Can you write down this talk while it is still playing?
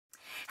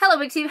Hello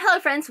BookTube, hello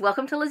friends,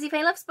 welcome to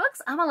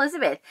LizziefayeLovesBooks. I'm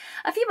Elizabeth.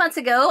 A few months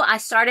ago, I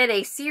started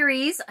a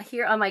series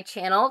here on my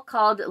channel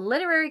called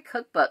Literary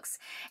Cookbooks,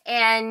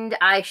 and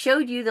I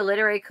showed you the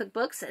literary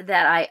cookbooks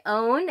that I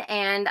own,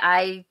 and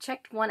I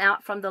checked one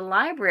out from the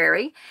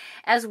library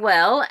as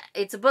well.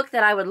 It's a book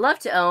that I would love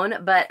to own,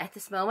 but at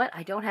this moment,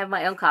 I don't have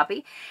my own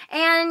copy,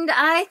 and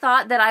I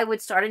thought that I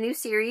would start a new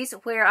series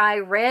where I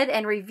read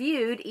and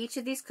reviewed each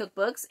of these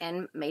cookbooks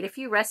and made a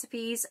few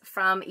recipes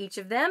from each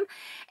of them,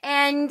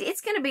 and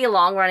it's going to be a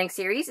long running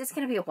series. It's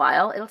going to be a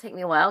while. It'll take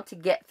me a while to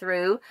get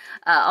through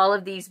all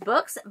of these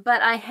books,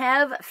 but I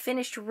have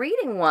finished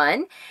reading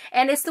one,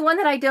 and it's the one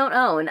that I don't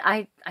own.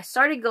 I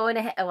started going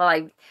ahead,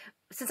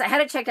 since I had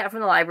it checked out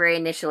from the library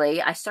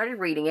initially, I started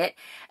reading it,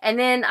 and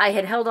then I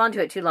had held on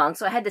to it too long,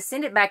 so I had to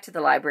send it back to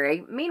the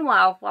library.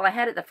 Meanwhile, while I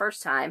had it the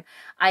first time,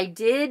 I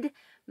did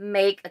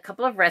make a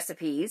couple of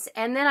recipes,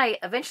 and then I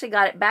eventually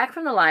got it back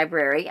from the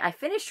library. I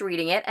finished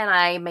reading it, and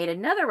I made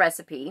another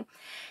recipe.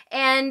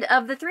 And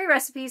of the 3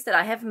 recipes that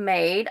I have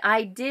made,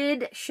 I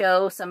did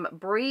show some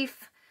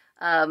brief,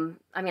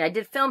 I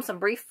did film some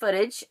brief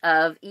footage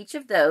of each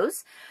of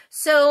those.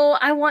 So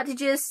I want to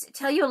just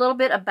tell you a little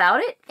bit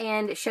about it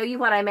and show you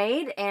what I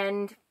made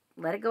and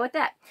let it go at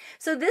that.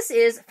 So this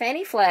is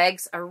Fannie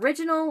Flagg's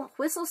original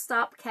Whistle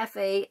Stop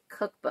Cafe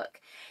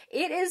cookbook.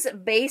 It is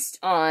based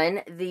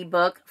on the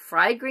book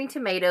Fried Green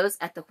Tomatoes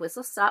at the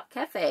Whistle Stop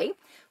Cafe,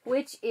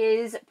 which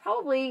is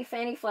probably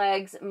Fannie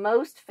Flagg's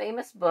most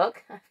famous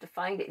book. I have to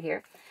find it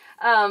here.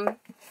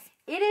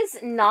 It is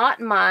not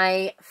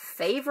my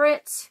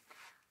favorite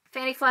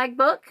Fannie Flagg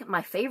book.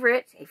 My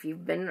favorite, if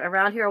you've been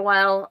around here a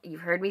while,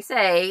 you've heard me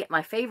say,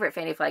 my favorite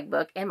Fannie Flagg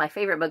book and my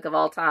favorite book of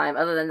all time,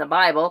 other than the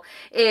Bible,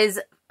 is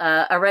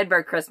A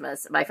Redbird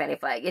Christmas by Fannie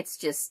Flagg. It's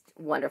just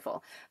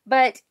wonderful.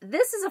 But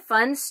this is a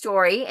fun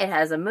story. It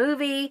has a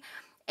movie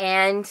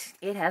and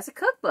it has a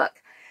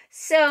cookbook.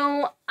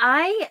 So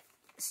I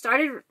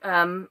started,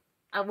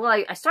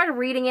 I started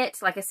reading it,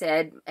 like I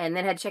said, and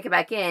then had to check it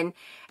back in.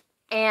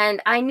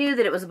 And I knew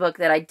that it was a book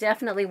that I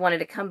definitely wanted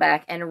to come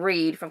back and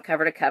read from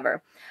cover to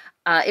cover.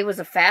 It was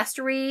a fast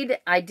read.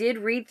 I did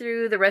read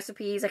through the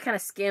recipes. I kind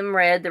of skim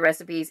read the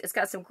recipes. It's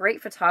got some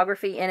great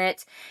photography in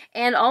it,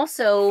 and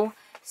also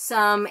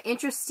some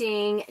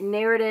interesting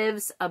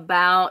narratives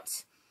about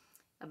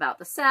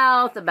the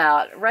South,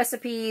 about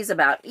recipes,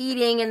 about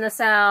eating in the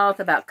South,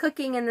 about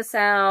cooking in the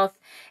South,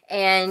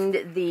 and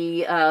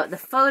the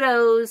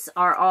photos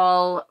are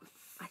all,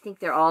 I think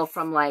they're all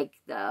from like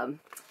the,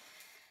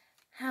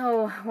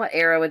 what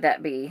era would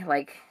that be?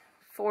 Like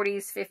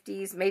 40s,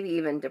 50s, maybe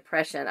even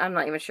Depression. I'm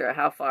not even sure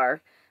how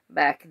far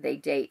back they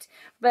date.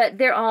 But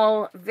they're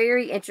all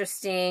very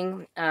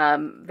interesting,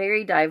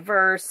 very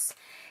diverse,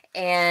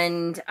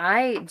 and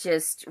I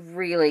just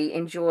really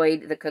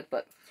enjoyed the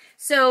cookbook.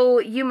 So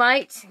you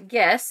might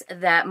guess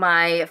that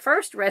my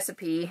first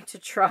recipe to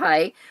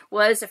try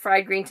was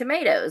fried green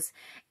tomatoes.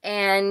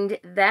 And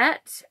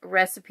that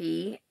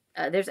recipe,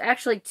 there's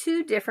actually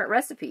 2 different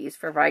recipes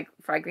for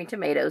fried green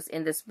tomatoes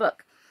in this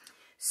book.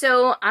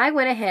 So I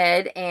went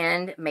ahead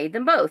and made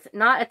them both.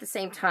 Not at the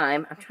same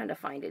time. I'm trying to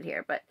find it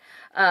here. But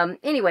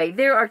anyway,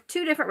 there are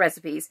 2 different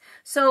recipes.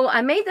 So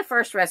I made the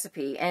first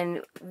recipe,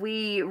 and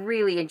we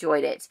really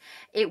enjoyed it.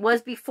 It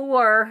was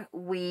before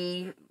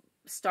we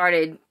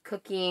started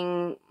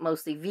cooking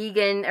mostly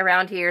vegan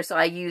around here. So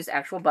I used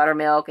actual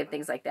buttermilk and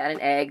things like that, and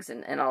eggs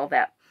and all of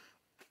that.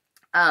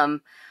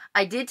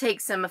 I did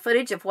take some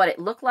footage of what it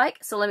looked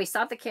like, so let me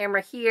stop the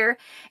camera here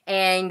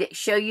and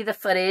show you the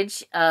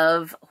footage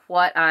of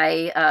what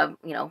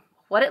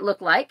what it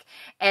looked like,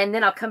 and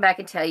then I'll come back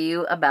and tell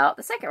you about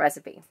the second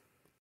recipe.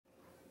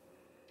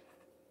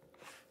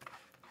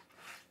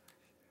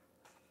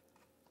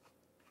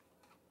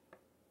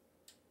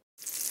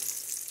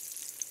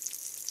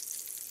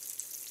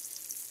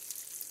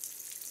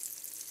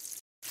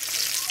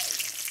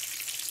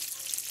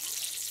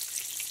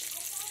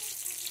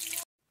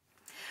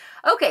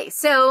 Okay,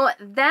 so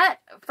that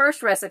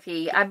first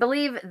recipe, I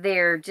believe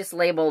they're just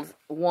labeled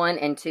 1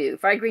 and 2.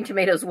 Fried green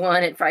tomatoes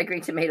 1 and fried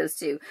green tomatoes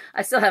 2.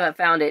 I still haven't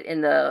found it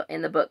in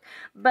the book.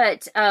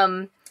 But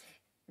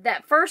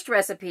that first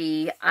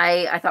recipe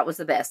I thought was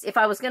the best. If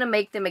I was going to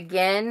make them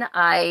again,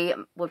 I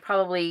would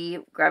probably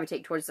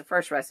gravitate towards the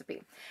first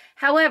recipe.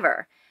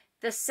 However,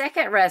 the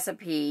second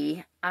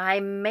recipe, I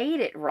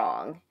made it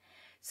wrong.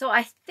 So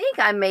I think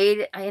I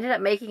ended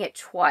up making it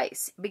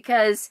twice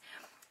because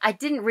I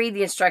didn't read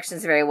the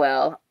instructions very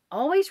well.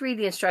 Always read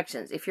the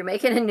instructions if you're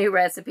making a new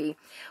recipe.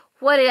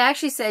 What it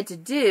actually said to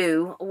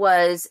do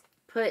was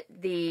put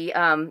the,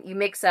 you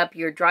mix up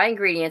your dry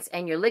ingredients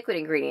and your liquid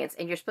ingredients,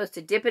 and you're supposed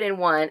to dip it in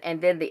one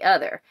and then the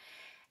other.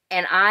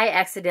 And I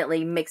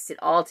accidentally mixed it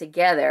all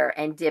together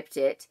and dipped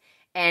it,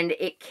 and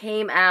it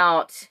came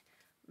out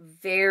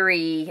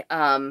very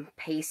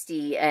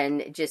pasty,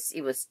 and just,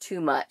 it was too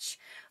much.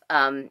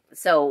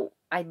 So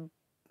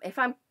if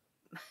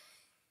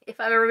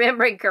I'm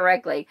remembering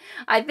correctly,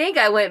 I think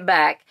I went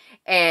back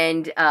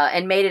and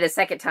made it a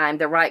second time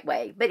the right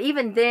way. But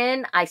even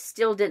then, I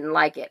still didn't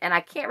like it. And I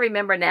can't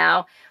remember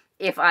now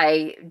if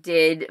I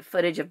did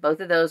footage of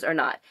both of those or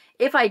not.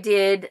 If I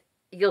did,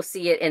 you'll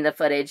see it in the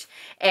footage,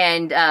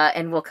 and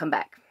we'll come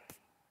back.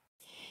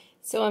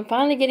 So I'm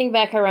finally getting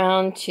back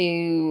around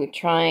to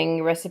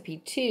trying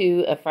recipe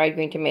 2 of fried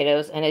green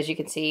tomatoes, and as you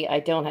can see, I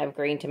don't have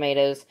green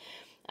tomatoes.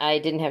 I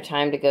didn't have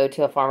time to go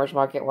to a farmer's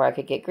market where I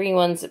could get green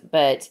ones,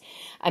 but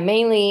I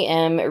mainly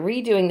am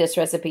redoing this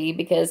recipe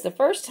because the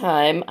first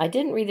time I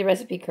didn't read the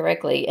recipe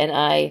correctly and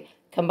I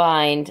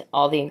combined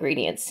all the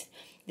ingredients.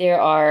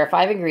 There are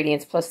 5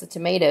 ingredients plus the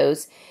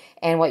tomatoes,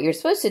 and what you're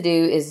supposed to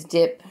do is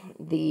dip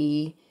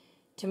the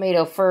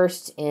tomato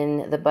first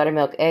in the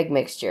buttermilk egg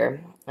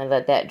mixture and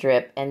let that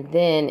drip, and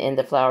then in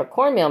the flour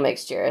cornmeal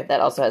mixture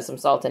that also has some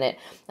salt in it.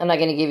 I'm not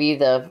going to give you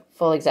the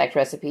full exact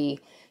recipe,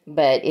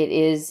 but it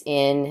is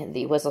in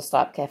the Whistle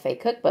Stop Cafe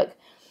cookbook.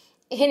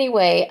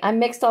 Anyway, I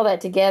mixed all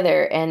that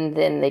together and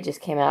then they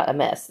just came out a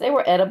mess. They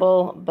were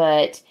edible,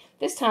 but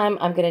this time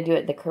I'm going to do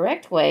it the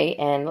correct way,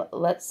 and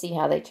let's see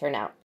how they turn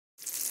out.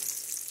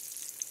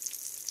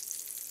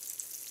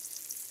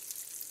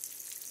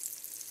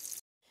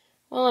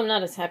 Well, I'm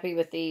not as happy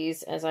with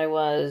these as I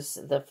was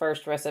the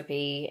first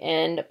recipe,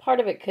 and part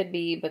of it could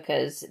be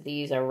because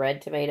these are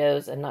red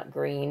tomatoes and not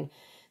green.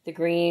 The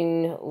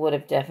green would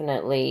have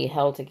definitely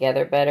held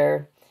together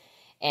better,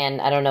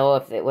 and I don't know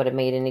if it would have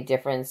made any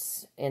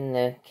difference in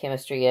the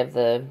chemistry of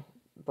the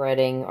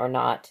breading or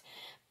not.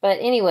 But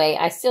anyway,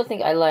 I still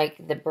think I like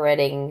the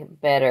breading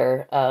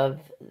better of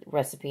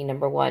recipe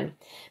number 1.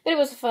 But it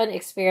was a fun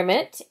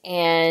experiment,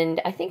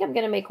 and I think I'm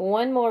going to make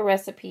one more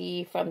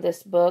recipe from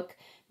this book,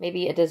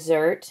 maybe a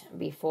dessert,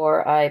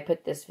 before I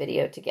put this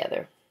video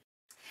together.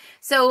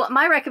 So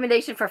my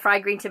recommendation for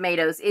fried green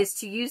tomatoes is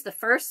to use the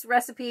first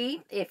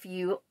recipe if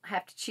you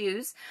have to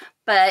choose.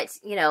 But,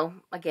 you know,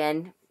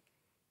 again,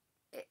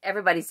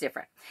 everybody's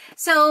different.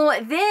 So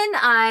then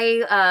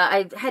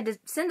I had to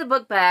send the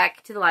book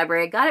back to the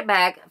library. I got it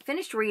back,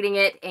 finished reading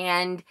it,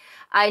 and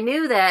I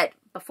knew that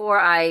before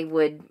I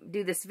would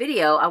do this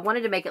video, I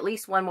wanted to make at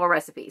least one more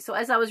recipe. So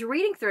as I was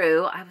reading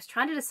through, I was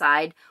trying to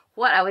decide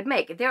what I would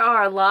make. There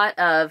are a lot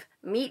of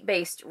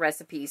meat-based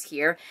recipes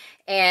here,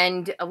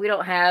 and we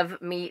don't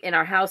have meat in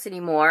our house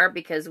anymore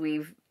because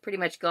we've pretty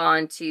much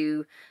gone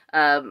to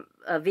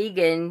a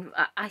vegan.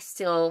 I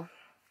still,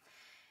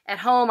 at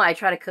home, I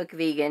try to cook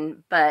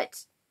vegan,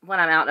 but when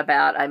I'm out and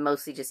about, I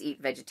mostly just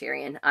eat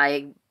vegetarian.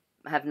 I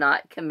have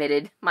not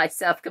committed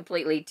myself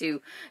completely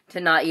to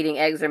not eating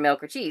eggs or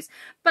milk or cheese,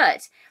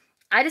 but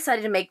I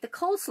decided to make the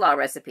coleslaw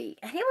recipe,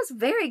 and it was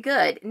very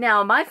good.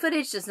 Now, my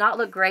footage does not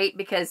look great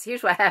because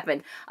here's what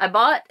happened. I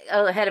bought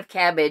a head of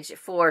cabbage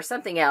for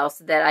something else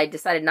that I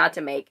decided not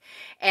to make,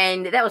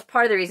 and that was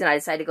part of the reason I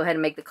decided to go ahead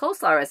and make the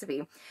coleslaw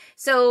recipe.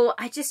 So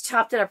I just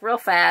chopped it up real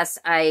fast.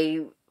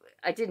 I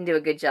didn't do a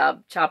good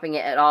job chopping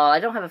it at all. I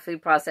don't have a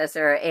food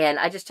processor, and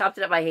I just chopped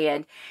it up by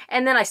hand,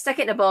 and then I stuck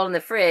it in a bowl in the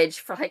fridge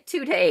for like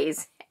 2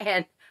 days,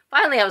 and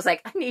finally, I was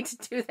like, I need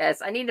to do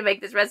this. I need to make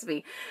this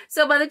recipe.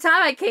 So by the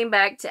time I came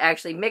back to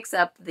actually mix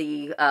up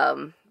the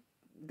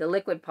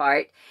liquid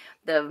part,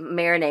 the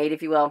marinade,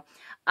 if you will,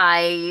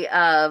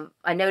 I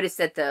noticed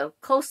that the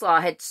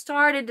coleslaw had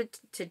started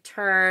to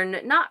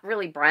turn, not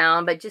really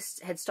brown, but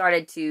just had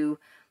started to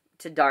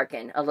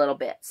darken a little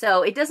bit.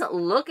 So it doesn't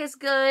look as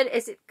good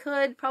as it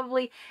could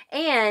probably,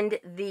 and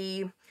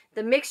the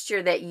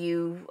mixture that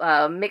you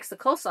mix the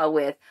coleslaw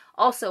with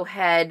also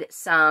had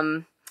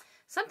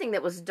something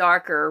that was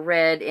darker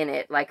red in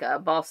it, like a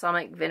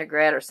balsamic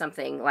vinaigrette or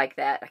something like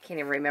that. I can't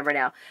even remember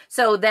now.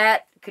 So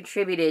that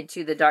contributed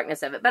to the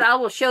darkness of it. But I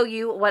will show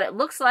you what it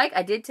looks like.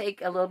 I did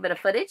take a little bit of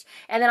footage,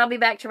 and then I'll be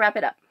back to wrap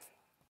it up.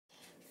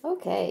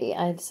 Okay,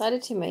 I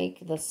decided to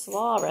make the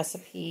slaw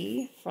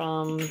recipe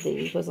from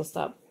the Whistle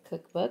Stop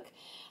cookbook.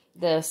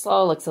 The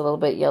slaw looks a little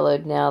bit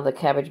yellowed now, the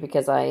cabbage,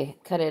 because I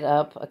cut it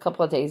up a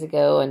couple of days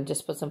ago and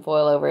just put some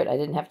foil over it. I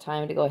didn't have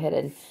time to go ahead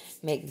and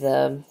make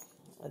the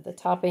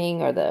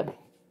topping or the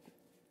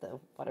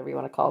whatever you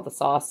want to call the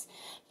sauce,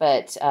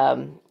 but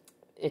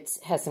it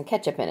has some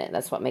ketchup in it.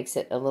 That's what makes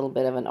it a little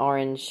bit of an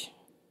orange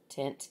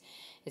tint.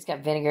 It's got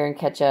vinegar and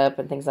ketchup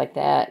and things like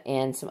that,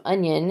 and some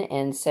onion,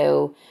 and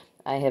so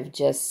I have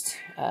just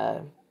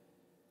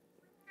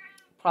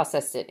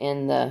processed it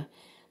in the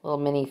little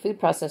mini food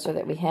processor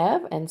that we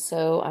have, and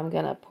so I'm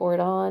gonna pour it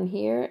on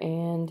here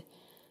and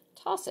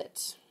toss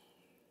it.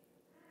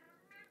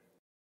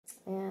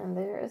 And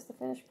there is the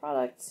finished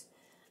product.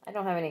 I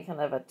don't have any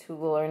kind of a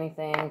tool or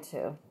anything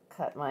to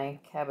cut my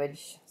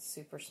cabbage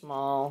super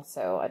small,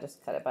 so I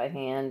just cut it by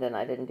hand, and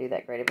I didn't do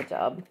that great of a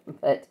job,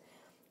 but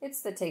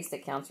it's the taste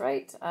that counts,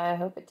 right? I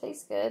hope it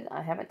tastes good.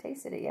 I haven't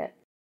tasted it yet.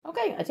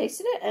 Okay, I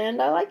tasted it,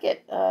 and I like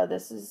it.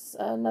 This is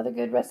another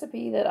good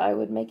recipe that I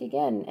would make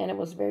again, and it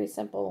was very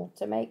simple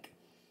to make,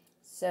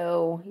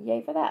 so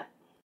yay for that.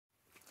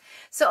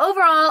 So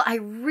overall, I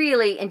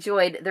really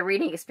enjoyed the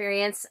reading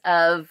experience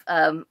of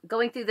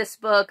going through this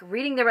book,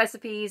 reading the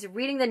recipes,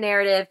 reading the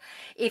narrative.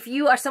 If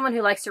you are someone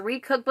who likes to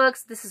read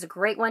cookbooks, this is a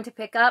great one to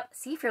pick up.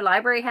 See if your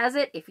library has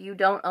it, if you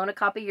don't own a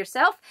copy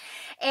yourself,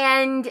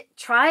 and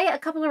try a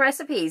couple of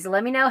recipes.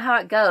 Let me know how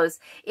it goes.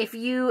 If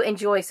you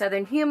enjoy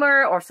Southern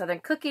humor or Southern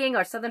cooking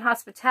or Southern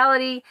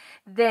hospitality,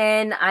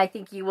 then I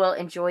think you will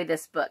enjoy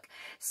this book.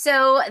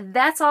 So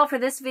that's all for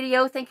this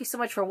video. Thank you so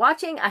much for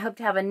watching. I hope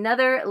to have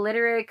another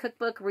literary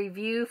cookbook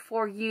review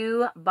for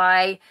you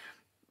by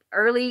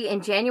early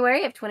in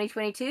January of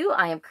 2022.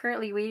 I am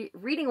currently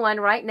reading one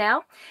right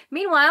now.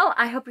 Meanwhile,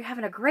 I hope you're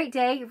having a great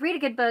day. Read a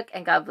good book,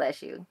 and God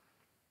bless you.